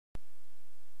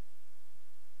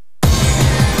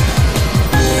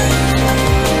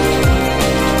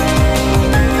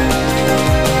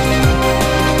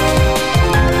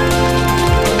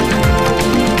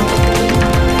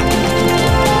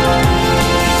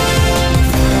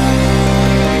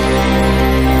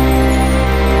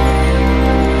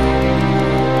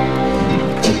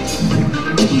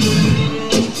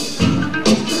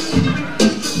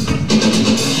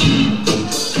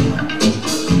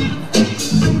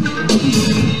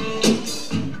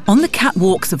On the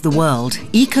catwalks of the world,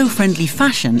 eco-friendly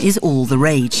fashion is all the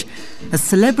rage, as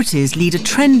celebrities lead a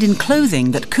trend in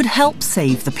clothing that could help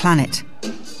save the planet.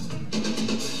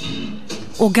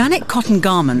 Organic cotton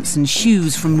garments and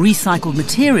shoes from recycled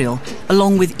material,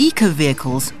 along with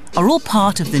eco-vehicles, are all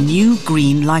part of the new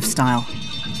green lifestyle.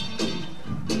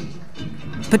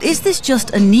 But is this just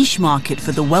a niche market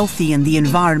for the wealthy and the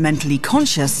environmentally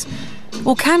conscious,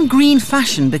 or can green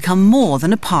fashion become more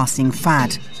than a passing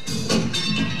fad?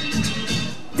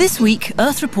 This week,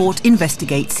 Earth Report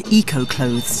investigates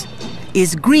eco-clothes.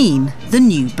 Is green the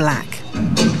new black?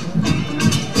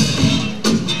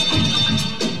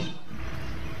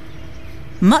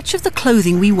 Much of the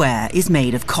clothing we wear is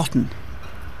made of cotton.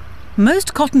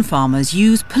 Most cotton farmers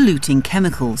use polluting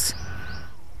chemicals.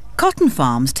 Cotton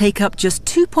farms take up just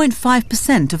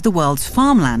 2.5% of the world's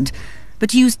farmland,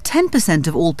 but use 10%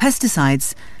 of all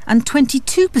pesticides and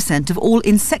 22% of all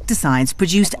insecticides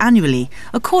produced annually,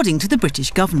 according to the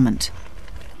British government.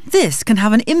 This can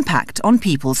have an impact on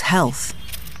people's health.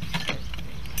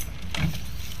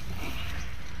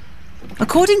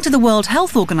 According to the World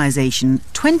Health Organization,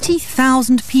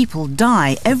 20,000 people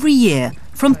die every year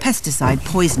from pesticide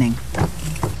poisoning.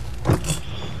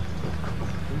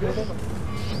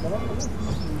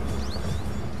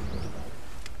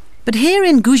 But here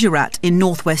in Gujarat in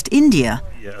northwest India,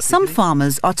 some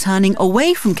farmers are turning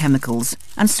away from chemicals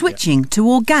and switching to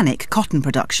organic cotton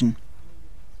production.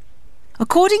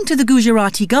 According to the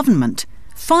Gujarati government,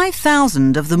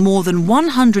 5,000 of the more than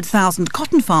 100,000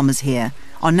 cotton farmers here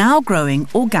are now growing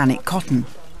organic cotton.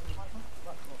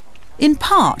 In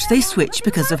part, they switch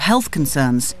because of health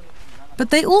concerns, but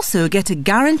they also get a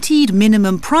guaranteed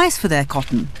minimum price for their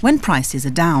cotton when prices are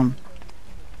down.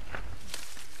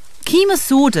 Keema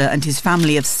Sauda and his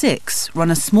family of 6 run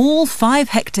a small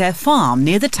 5-hectare farm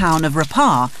near the town of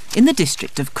Rapar in the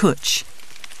district of Kutch.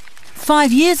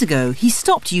 5 years ago, he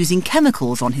stopped using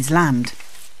chemicals on his land.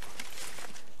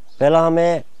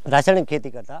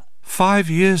 5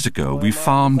 years ago, we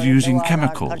farmed using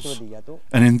chemicals,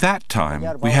 and in that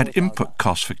time we had input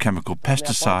costs for chemical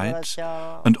pesticides,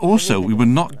 and also we were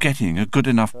not getting a good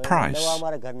enough price.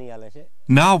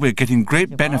 Now we're getting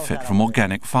great benefit from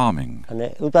organic farming.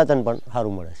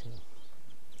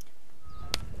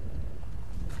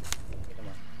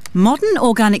 Modern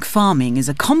organic farming is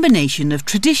a combination of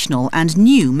traditional and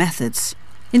new methods.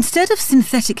 Instead of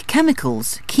synthetic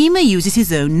chemicals, Keema uses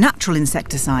his own natural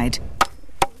insecticide,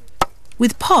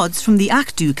 with pods from the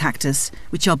akdu cactus,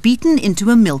 which are beaten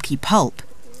into a milky pulp,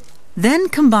 then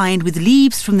combined with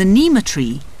leaves from the neema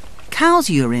tree, cow's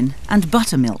urine and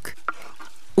buttermilk.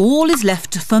 All is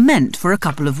left to ferment for a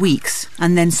couple of weeks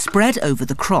and then spread over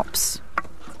the crops.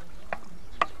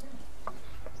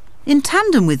 In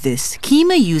tandem with this,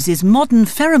 Keema uses modern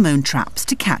pheromone traps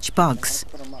to catch bugs.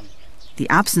 The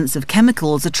absence of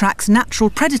chemicals attracts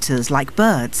natural predators like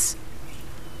birds.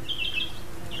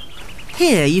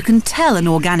 Here you can tell an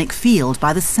organic field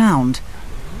by the sound.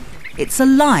 It's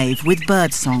alive with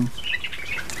birdsong.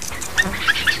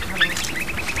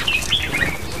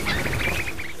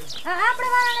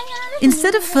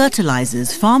 Instead of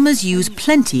fertilizers, farmers use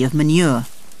plenty of manure.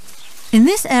 In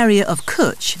this area of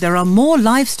Kutch, there are more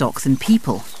livestock than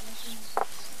people.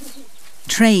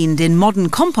 Trained in modern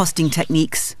composting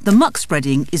techniques, the muck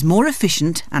spreading is more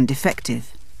efficient and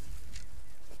effective.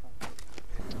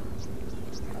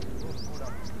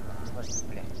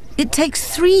 It takes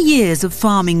 3 years of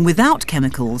farming without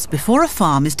chemicals before a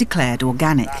farm is declared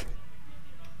organic.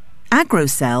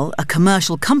 AgroCell, a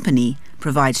commercial company,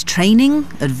 provides training,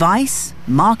 advice,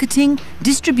 marketing,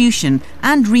 distribution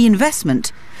and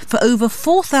reinvestment for over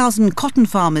 4,000 cotton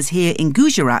farmers here in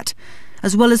Gujarat,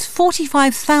 as well as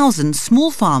 45,000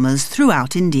 small farmers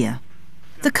throughout India.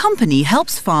 The company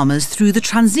helps farmers through the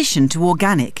transition to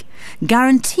organic,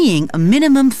 guaranteeing a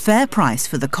minimum fair price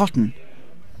for the cotton.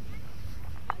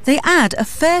 They add a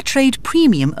fair trade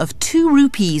premium of 2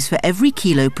 rupees for every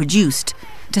kilo produced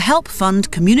to help fund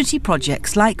community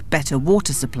projects like better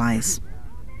water supplies.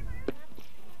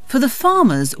 For the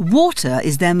farmers, water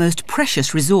is their most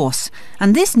precious resource,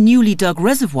 and this newly dug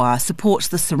reservoir supports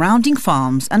the surrounding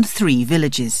farms and 3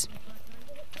 villages.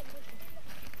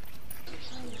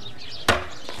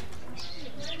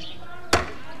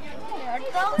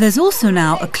 There's also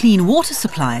now a clean water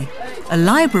supply, a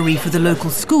library for the local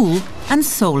school and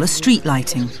solar street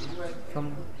lighting.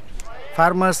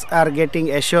 Farmers are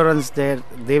getting assurance that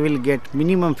they will get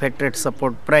minimum fat rate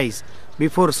support price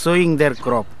before sowing their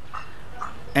crop.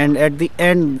 And at the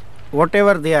end,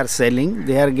 whatever they are selling,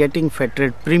 they are getting fat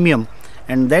rate premium,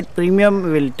 and that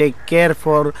premium will take care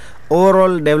for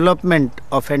overall development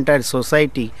of entire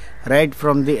society, right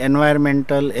from the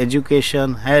environmental,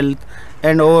 education, health,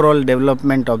 and overall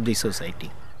development of the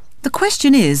society. The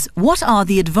question is, what are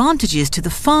the advantages to the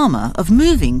farmer of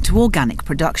moving to organic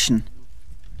production?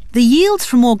 The yields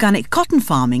from organic cotton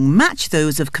farming match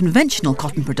those of conventional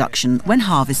cotton production when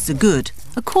harvests are good,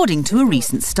 according to a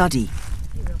recent study.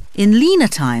 In leaner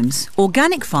times,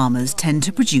 organic farmers tend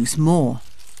to produce more.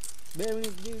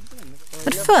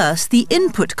 At first, the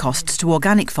input costs to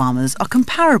organic farmers are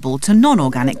comparable to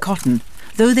non-organic cotton,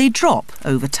 though they drop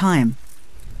over time.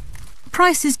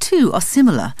 Prices too are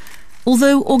similar,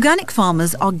 although organic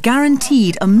farmers are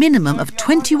guaranteed a minimum of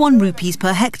 21 rupees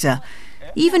per hectare,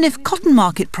 even if cotton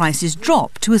market prices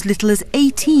drop to as little as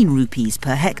 18 rupees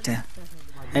per hectare.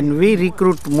 And we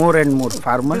recruit more and more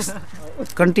farmers.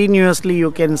 Continuously,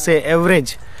 you can say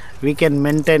average, we can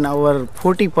maintain our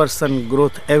 40%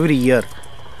 growth every year.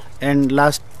 And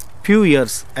last few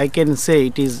years, I can say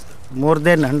it is more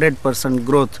than 100%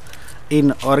 growth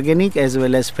in organic as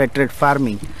well as fair trade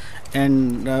farming.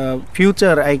 And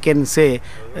future, I can say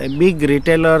big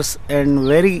retailers and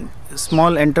very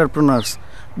small entrepreneurs,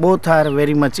 both are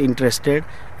very much interested,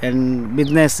 and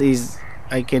business is,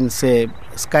 I can say,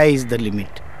 sky is the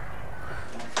limit.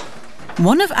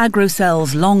 One of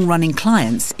AgroCell's long-running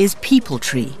clients is People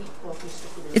Tree.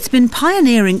 It's been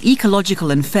pioneering ecological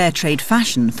and fair trade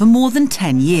fashion for more than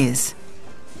 10 years.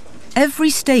 Every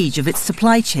stage of its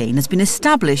supply chain has been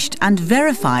established and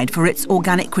verified for its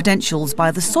organic credentials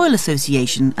by the Soil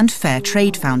Association and Fair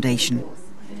Trade Foundation.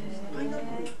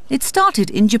 It started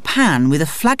in Japan with a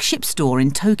flagship store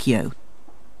in Tokyo.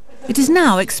 It is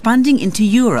now expanding into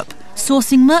Europe,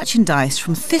 sourcing merchandise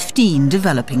from 15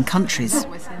 developing countries.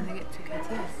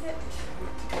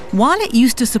 While it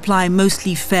used to supply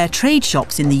mostly fair trade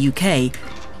shops in the UK,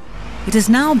 it has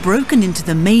now broken into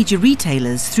the major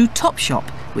retailers through Topshop,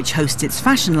 which hosts its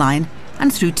fashion line,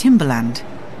 and through Timberland.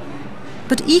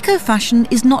 But eco-fashion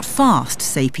is not fast,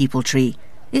 say People Tree.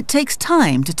 It takes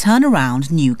time to turn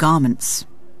around new garments.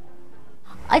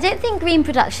 I don't think green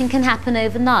production can happen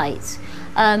overnight.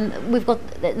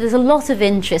 There's a lot of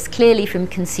interest clearly from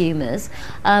consumers.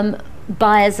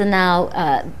 Buyers are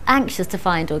now anxious to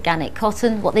find organic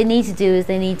cotton. What they need to do is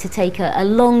they need to take a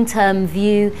long-term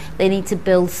view. They need to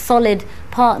build solid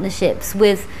partnerships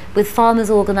with farmers'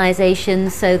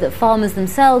 organisations so that farmers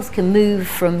themselves can move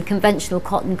from conventional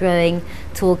cotton growing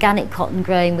to organic cotton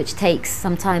growing, which takes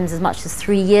sometimes as much as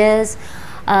 3 years.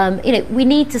 We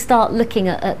need to start looking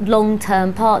at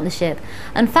long-term partnership,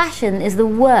 and fashion is the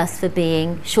worst for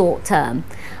being short-term.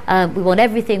 We want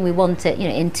everything, we want it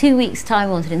in 2 weeks' time,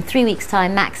 we want it in 3 weeks'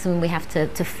 time maximum, we have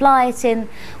to fly it in.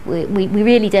 We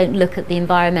really don't look at the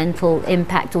environmental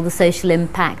impact or the social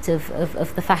impact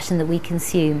of the fashion that we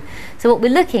consume. So what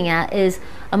we're looking at is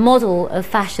a model of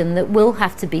fashion that will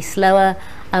have to be slower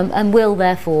and will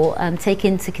therefore take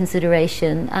into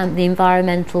consideration the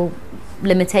environmental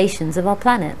limitations of our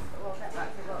planet.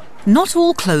 Not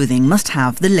all clothing must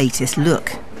have the latest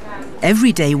look.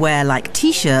 Everyday wear like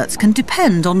t-shirts can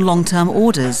depend on long-term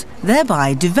orders,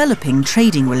 thereby developing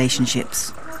trading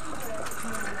relationships.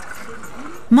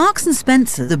 Marks &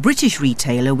 Spencer, the British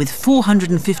retailer with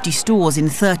 450 stores in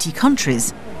 30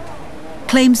 countries,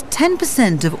 claims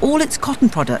 10% of all its cotton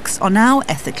products are now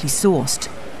ethically sourced.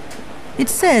 It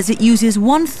says it uses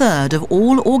 1/3 of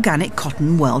all organic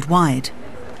cotton worldwide.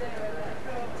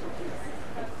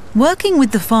 Working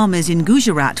with the farmers in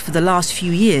Gujarat for the last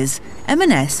few years,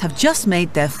 M&S have just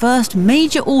made their first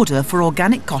major order for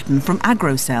organic cotton from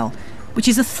AgroCell, which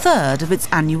is 1/3 of its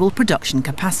annual production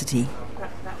capacity.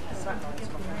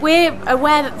 We're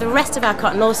aware that the rest of our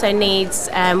cotton also needs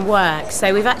work,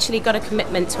 so we've actually got a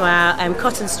commitment to our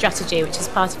cotton strategy, which is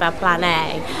part of our Plan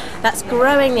A. That's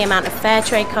growing the amount of fair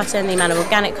trade cotton, the amount of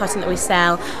organic cotton that we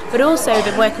sell, but also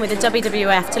the working with the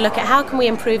WWF to look at how can we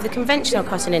improve the conventional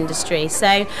cotton industry.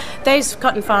 So those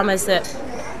cotton farmers that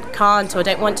can't or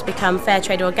don't want to become fair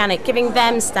trade organic, giving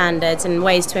them standards and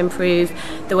ways to improve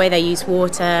the way they use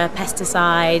water,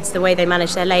 pesticides, the way they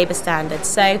manage their labour standards.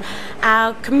 So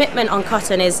our commitment on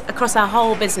cotton is across our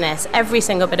whole business. Every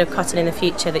single bit of cotton in the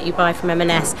future that you buy from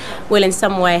M&S will in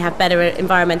some way have better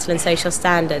environmental and social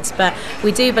standards. But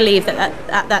we do believe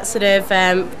that sort of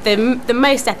the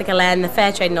most ethical end, the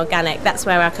fair trade and organic, that's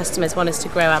where our customers want us to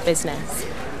grow our business.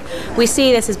 We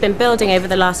see this has been building over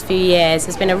the last few years.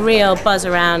 There's been a real buzz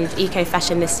around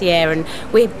eco-fashion this year, and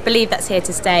we believe that's here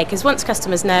to stay, because once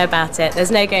customers know about it,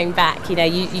 there's no going back.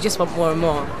 You just want more and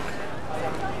more.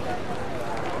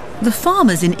 The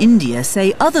farmers in India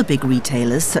say other big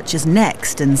retailers such as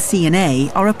Next and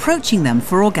C&A are approaching them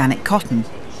for organic cotton.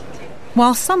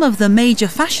 while some of the major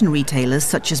fashion retailers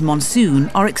such as Monsoon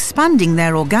are expanding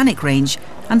their organic range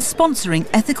and sponsoring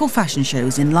ethical fashion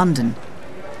shows in London.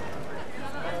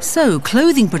 So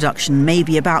clothing production may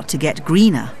be about to get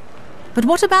greener. But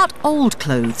what about old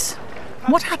clothes?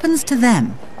 What happens to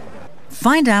them?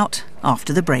 Find out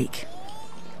after the break.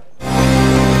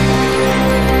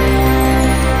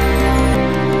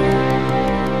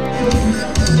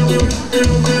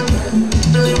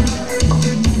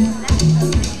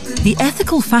 The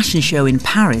ethical fashion show in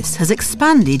Paris has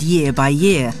expanded year by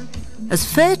year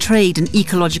as fair trade and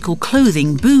ecological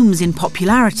clothing booms in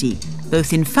popularity,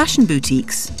 both in fashion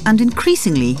boutiques and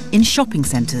increasingly in shopping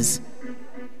centres.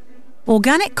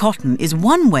 Organic cotton is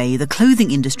one way the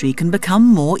clothing industry can become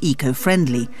more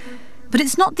eco-friendly, but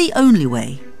it's not the only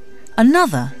way.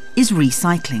 Another is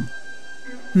recycling.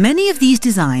 Many of these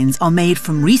designs are made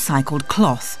from recycled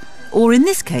cloth, or in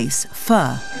this case,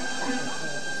 fur.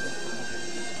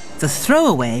 The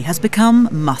throwaway has become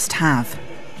must-have.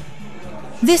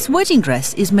 This wedding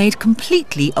dress is made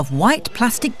completely of white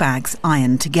plastic bags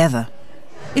ironed together.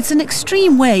 It's an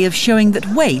extreme way of showing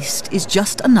that waste is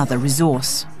just another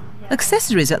resource.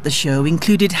 Accessories at the show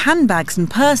included handbags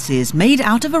and purses made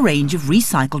out of a range of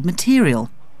recycled material,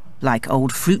 like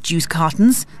old fruit juice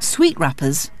cartons, sweet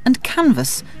wrappers, and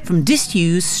canvas from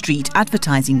disused street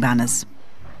advertising banners.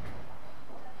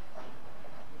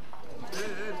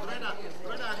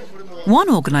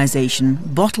 One organisation,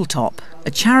 Bottle Top,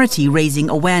 a charity raising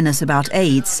awareness about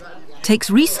AIDS, takes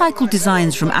recycled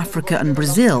designs from Africa and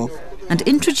Brazil and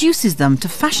introduces them to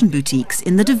fashion boutiques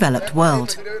in the developed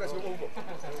world.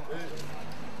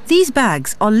 These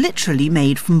bags are literally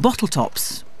made from bottle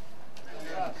tops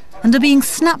and are being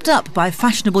snapped up by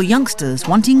fashionable youngsters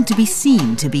wanting to be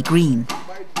seen to be green.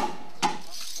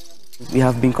 We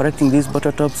have been collecting these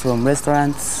bottle tops from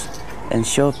restaurants and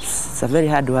shops. It's a very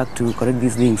hard work to collect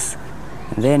these things.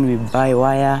 And then we buy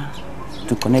wire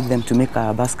to connect them to make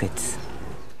our baskets.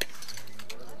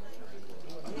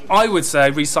 I would say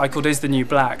recycled is the new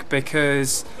black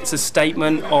because it's a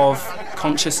statement of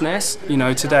consciousness. You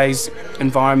know, today's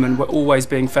environment, we're always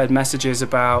being fed messages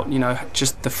about, you know,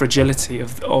 just the fragility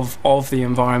of the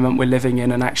environment we're living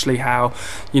in, and actually how,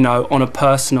 you know, on a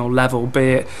personal level,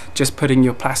 be it just putting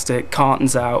your plastic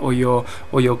cartons out or your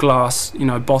glass, you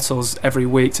know, bottles every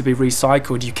week to be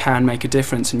recycled, you can make a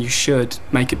difference, and you should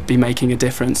be making a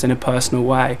difference in a personal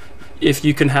way. If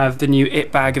you can have the new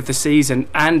it bag of the season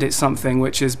and it's something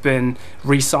which has been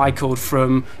recycled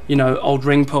from, you know, old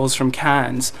ring pulls from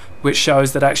cans, which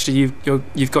shows that actually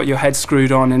you've got your head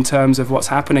screwed on in terms of what's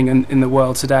happening in the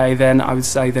world today, then I would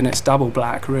say then it's double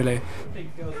black, really.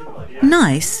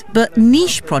 Nice, but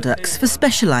niche products for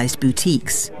specialised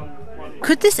boutiques.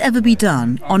 Could this ever be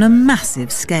done on a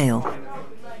massive scale?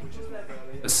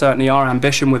 Certainly our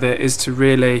ambition with it is to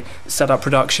really set up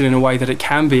production in a way that it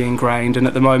can be ingrained, and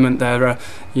at the moment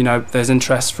there's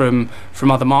interest from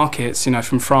other markets, you know,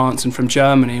 from France and from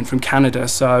Germany and from Canada.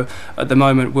 So at the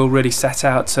moment we'll really set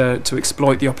out to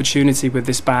exploit the opportunity with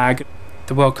this bag.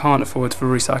 The world can't afford for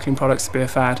recycling products to be a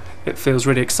fad. It feels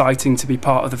really exciting to be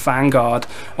part of the vanguard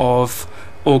of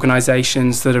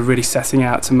organisations that are really setting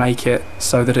out to make it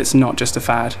so that it's not just a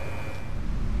fad.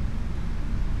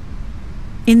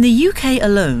 In the UK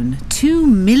alone, 2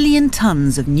 million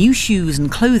tonnes of new shoes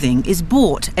and clothing is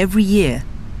bought every year.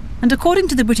 And according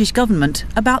to the British government,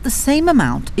 about the same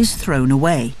amount is thrown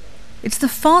away. It's the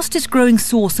fastest growing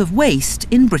source of waste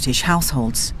in British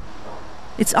households.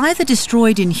 It's either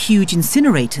destroyed in huge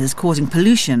incinerators causing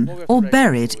pollution or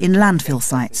buried in landfill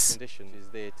sites.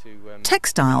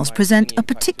 Textiles present a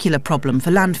particular problem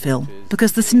for landfill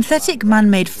because the synthetic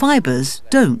man-made fibres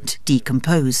don't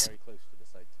decompose.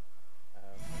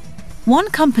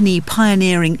 One company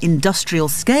pioneering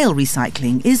industrial-scale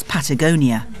recycling is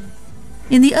Patagonia.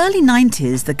 In the early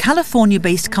 90s, the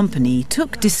California-based company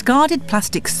took discarded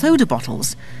plastic soda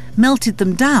bottles, melted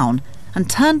them down, and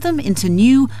turned them into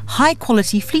new,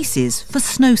 high-quality fleeces for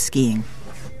snow skiing.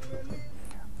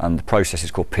 And the process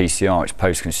is called PCR, it's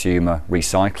post-consumer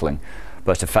recycling.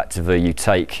 But effectively, you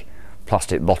take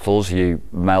plastic bottles, you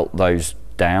melt those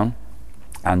down,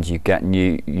 and you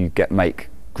make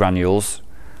granules,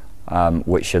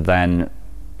 which are then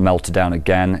melted down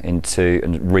again and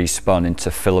respun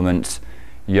into filament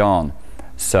yarn.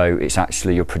 So it's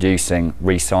actually, you're producing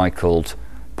recycled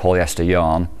polyester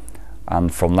yarn,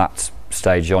 and from that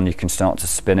stage on you can start to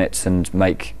spin it and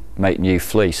make new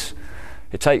fleece.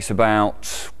 It takes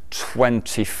about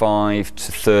 25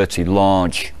 to 30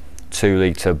 large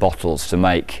 2-litre bottles to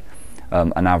make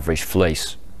an average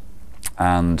fleece,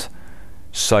 and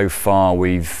so far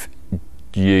we've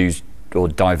used or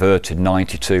diverted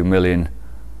 92 million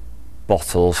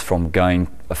bottles from going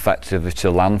effectively to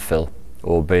landfill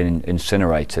or being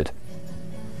incinerated.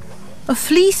 A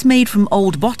fleece made from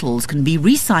old bottles can be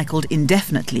recycled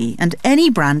indefinitely, and any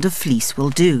brand of fleece will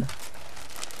do.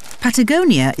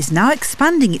 Patagonia is now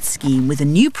expanding its scheme with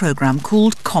a new programme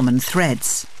called Common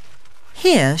Threads.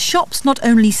 Here, shops not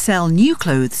only sell new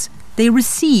clothes, they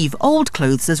receive old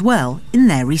clothes as well in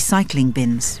their recycling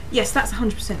bins. Yes, that's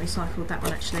 100% recycled, that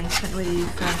one actually. I don't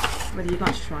know whether you'd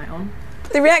like to try it on.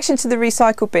 The reaction to the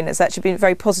recycle bin has actually been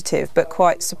very positive, but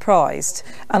quite surprised.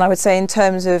 And I would say in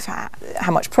terms of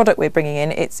how much product we're bringing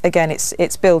in,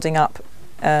 it's building up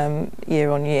year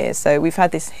on year. So we've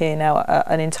had this here now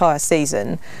an entire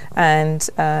season, and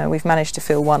we've managed to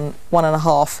fill one and a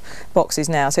half boxes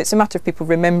now. So it's a matter of people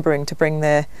remembering to bring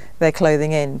their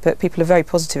clothing in, but people are very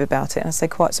positive about it, and I say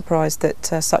quite surprised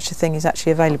that such a thing is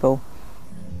actually available.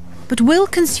 But will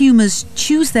consumers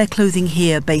choose their clothing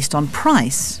here based on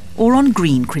price or on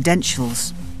green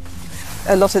credentials?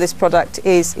 A lot of this product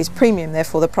is premium,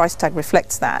 therefore the price tag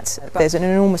reflects that. There's an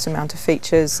enormous amount of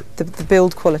features. The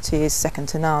build quality is second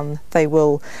to none.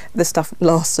 The stuff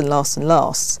lasts and lasts and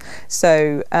lasts.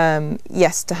 So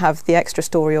yes, to have the extra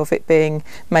story of it being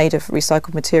made of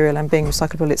recycled material and being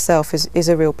recyclable itself is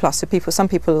a real plus. So some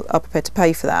people are prepared to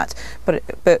pay for that,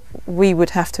 but we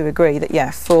would have to agree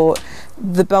that for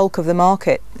the bulk of the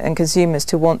market and consumers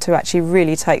to want to actually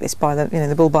really take this by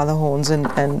the bull by the horns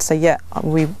and say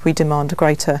we demand a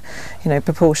greater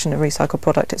proportion of recycled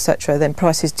product, etc., then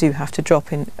prices do have to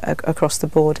drop in across the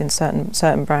board in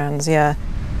certain brands. The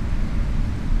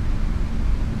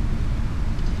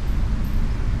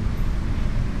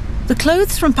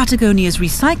clothes from Patagonia's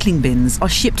recycling bins are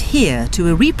shipped here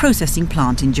to a reprocessing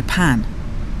plant in Japan.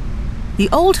 The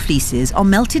old fleeces are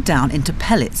melted down into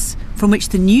pellets, from which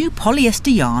the new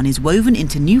polyester yarn is woven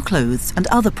into new clothes and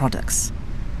other products.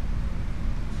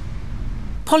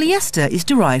 Polyester is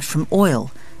derived from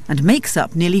oil and makes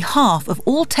up nearly half of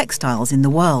all textiles in the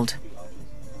world.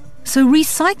 So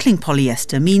recycling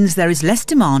polyester means there is less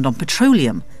demand on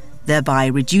petroleum, thereby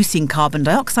reducing carbon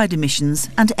dioxide emissions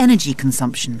and energy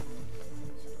consumption.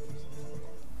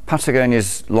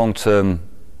 Patagonia's long-term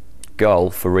goal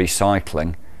for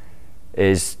recycling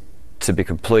is to be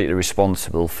completely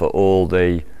responsible for all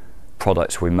the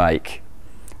products we make,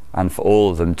 and for all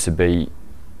of them to be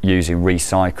using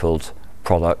recycled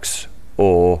products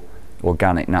or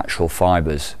organic natural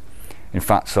fibres. In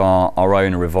fact, our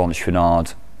owner Yvonne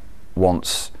Chouinard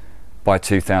wants by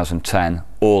 2010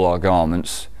 all our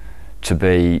garments to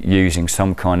be using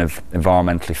some kind of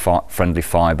environmentally friendly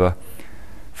fibre,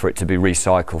 for it to be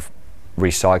recycled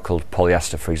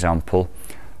polyester, for example,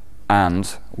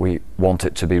 and we want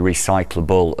it to be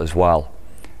recyclable as well.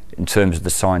 In terms of the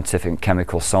scientific and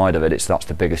chemical side of it, that's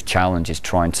the biggest challenge, is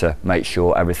trying to make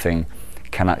sure everything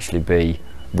can actually be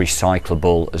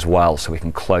recyclable as well, so we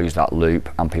can close that loop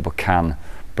and people can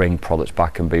bring products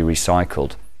back and be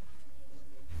recycled.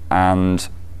 And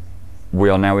we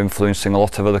are now influencing a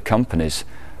lot of other companies.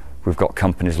 We've got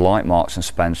companies like Marks and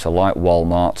Spencer, like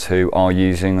Walmart, who are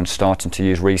using and starting to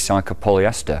use recycled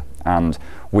polyester. And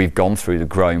we've gone through the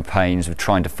growing pains of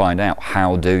trying to find out,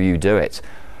 how do you do it?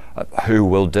 Who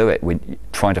will do it? We're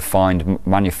trying to find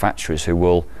manufacturers who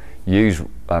will use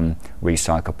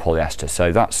recycled polyester.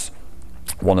 So that's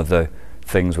one of the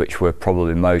things which we're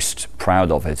probably most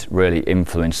proud of, is really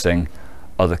influencing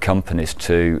other companies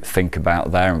to think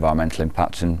about their environmental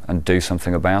impact and do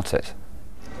something about it.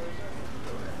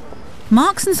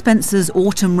 Marks & Spencer's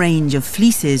autumn range of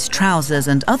fleeces, trousers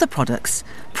and other products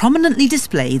prominently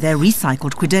display their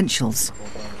recycled credentials.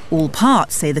 All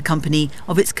part, say the company,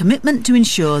 of its commitment to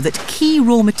ensure that key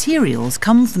raw materials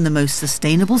come from the most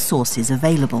sustainable sources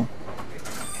available.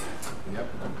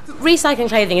 Recycling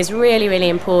clothing is really, really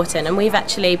important, and we've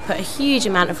actually put a huge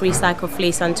amount of recycled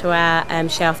fleece onto our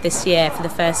shelf this year for the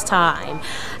first time.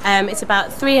 It's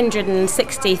about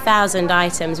 360,000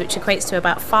 items, which equates to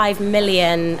about 5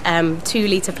 million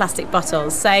 2-litre plastic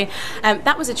bottles. So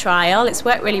that was a trial. It's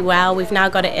worked really well. We've now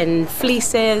got it in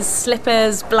fleeces,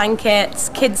 slippers, blankets,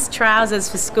 kids' trousers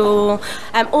for school,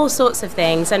 all sorts of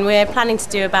things. And we're planning to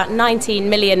do about 19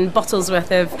 million bottles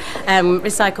worth of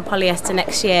recycled polyester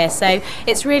next year. So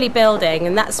it's really building,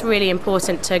 and that's really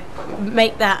important to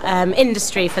make that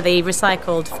industry for the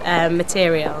recycled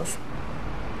materials.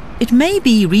 It may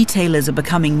be retailers are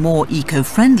becoming more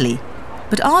eco-friendly,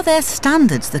 but are there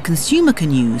standards the consumer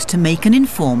can use to make an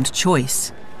informed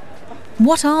choice?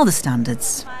 What are the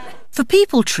standards? For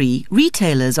Peopletree,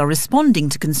 retailers are responding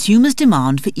to consumers'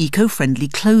 demand for eco-friendly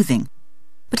clothing.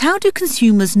 But how do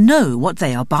consumers know what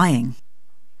they are buying?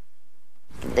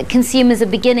 The consumers are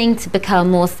beginning to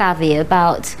become more savvy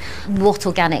about what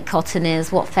organic cotton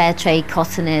is, what fair trade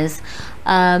cotton is.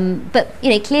 But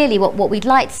clearly what we'd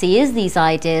like to see is these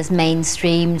ideas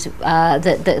mainstreamed,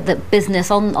 that business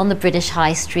on the British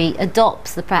high street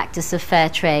adopts the practice of fair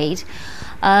trade.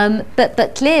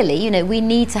 But clearly, we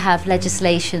need to have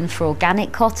legislation for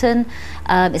organic cotton.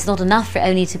 It's not enough for it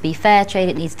only to be fair trade,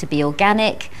 it needs to be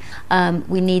organic.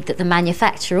 We need that the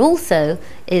manufacturer also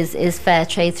is fair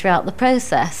trade throughout the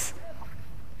process.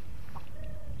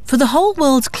 For the whole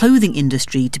world's clothing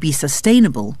industry to be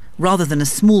sustainable, rather than a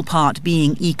small part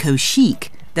being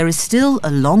eco-chic, there is still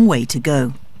a long way to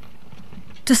go.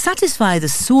 To satisfy the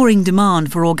soaring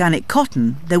demand for organic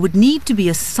cotton, there would need to be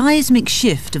a seismic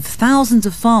shift of thousands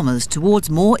of farmers towards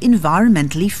more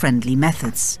environmentally friendly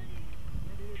methods.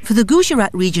 For the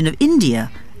Gujarat region of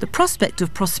India, the prospect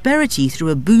of prosperity through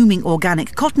a booming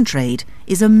organic cotton trade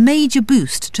is a major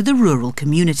boost to the rural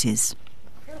communities.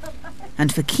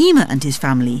 And for Kima and his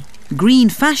family, green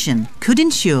fashion could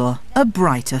ensure a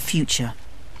brighter future.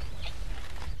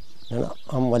 More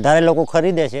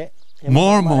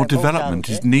and more development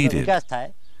is needed.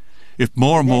 If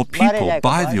more and more people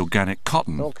buy the organic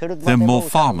cotton, then more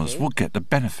farmers will get the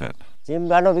benefit.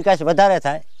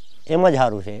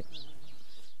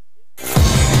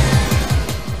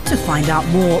 To find out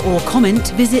more or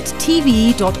comment, visit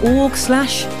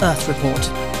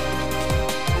tv.org/earthreport.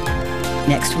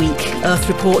 Next week, Earth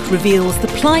Report reveals the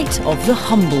plight of the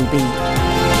humblebee.